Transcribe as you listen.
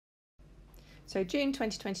So June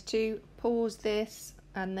 2022, pause this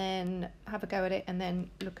and then have a go at it and then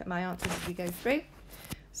look at my answers as we go through.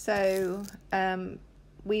 So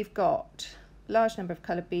we've got a large number of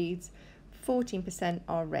coloured beads, 14%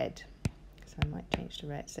 are red. So I might change to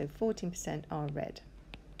red. So 14% are red.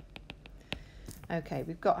 Okay,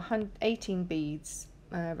 we've got 18 beads,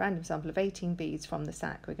 random sample of 18 beads from the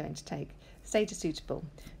sack we're going to take. Status suitable.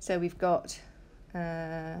 So we've got,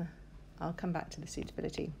 I'll come back to the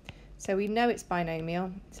suitability. So we know it's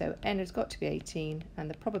binomial, so n has got to be 18, and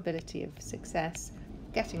the probability of success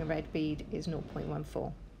getting a red bead is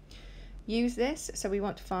 0.14. Use this, so we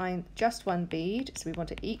want to find just one bead, so we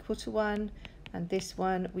want it equal to 1, and this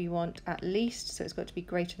one we want at least, so it's got to be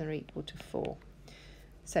greater than or equal to 4.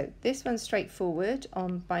 So this one's straightforward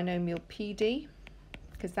on binomial PD,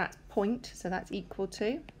 because that's point, so that's equal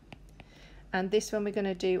to. And this one we're going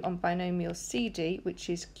to do on binomial CD, which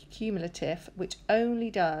is cumulative, which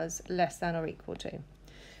only does less than or equal to.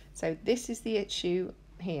 So this is the issue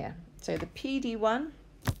here. So the PD one,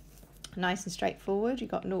 nice and straightforward.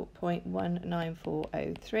 You've got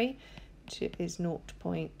 0.19403, which is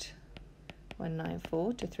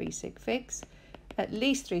 0.194 to 3 sig figs. At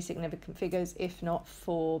least 3 significant figures, if not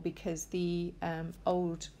 4, because the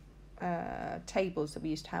old tables that we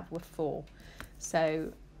used to have were 4.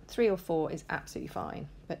 So 3 or 4 is absolutely fine,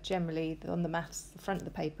 but generally on the maths, the front of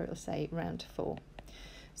the paper, it'll say round to 4.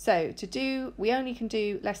 So to do, we only can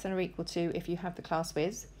do less than or equal to if you have the class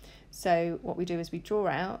whiz. So what we do is we draw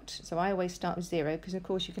out, so I always start with 0, because of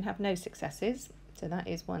course you can have no successes, so that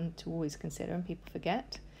is one to always consider and people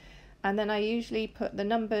forget. And then I usually put the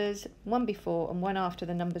numbers one before and one after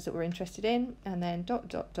the numbers that we're interested in, and then dot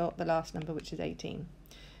dot dot the last number, which is 18.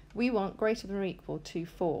 We want greater than or equal to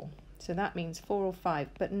 4, so that means 4 or 5,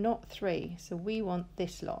 but not 3, so we want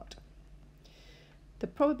this lot. The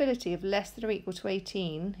probability of less than or equal to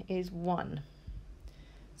 18 is 1.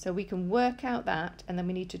 So we can work out that, and then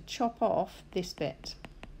we need to chop off this bit.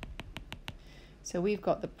 So we've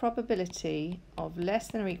got the probability of less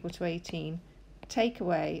than or equal to 18, take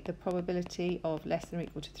away the probability of less than or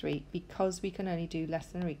equal to 3, because we can only do less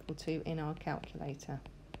than or equal to in our calculator.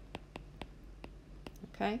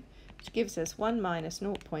 Okay, which gives us 1 minus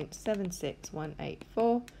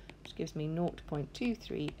 0.76184, which gives me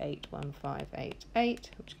 0.2381588,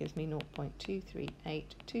 which gives me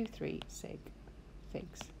 0.23823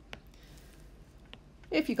 figs.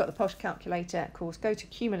 If you've got the posh calculator, of course, go to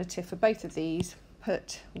cumulative for both of these.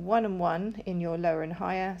 Put 1 and 1 in your lower and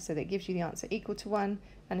higher, so that gives you the answer equal to 1,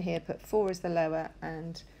 and here put 4 as the lower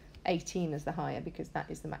and 18 as the higher, because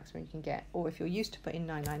that is the maximum you can get. Or if you're used to putting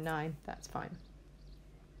 999, that's fine.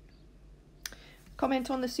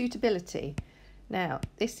 Comment on the suitability. Now,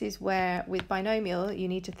 this is where with binomial you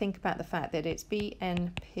need to think about the fact that it's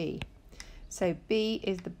BNP. So B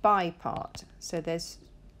is the by part, so there's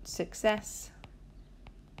success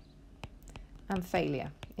and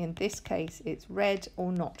failure. In this case, it's red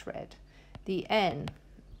or not red. The N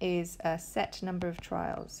is a set number of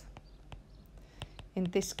trials. In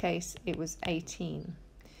this case, it was 18.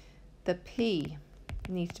 The P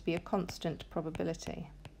needs to be a constant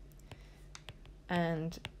probability.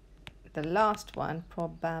 And the last one,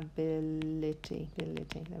 probability,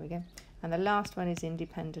 there we go. And the last one is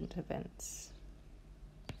independent events.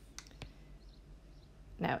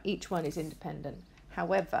 Now, each one is independent.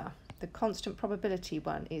 However, the constant probability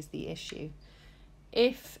one is the issue.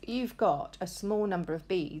 If you've got a small number of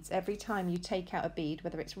beads, every time you take out a bead,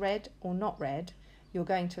 whether it's red or not red, you're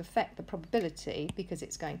going to affect the probability because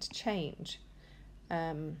it's going to change.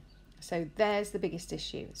 So there's the biggest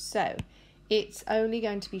issue. So it's only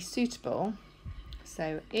going to be suitable.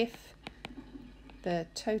 So if the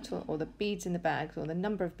total or the beads in the bags or the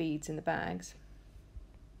number of beads in the bags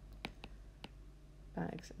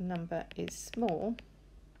number is small,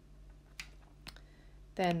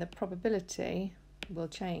 then the probability will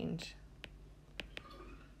change.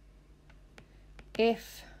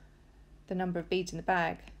 If the number of beads in the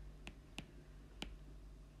bag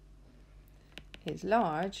is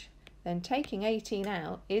large, then taking 18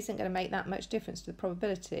 out isn't going to make that much difference to the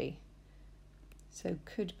probability, so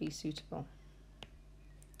could be suitable,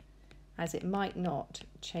 as it might not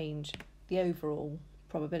change the overall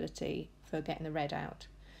probability for getting the red out.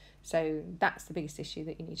 So that's the biggest issue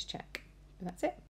that you need to check. And that's it.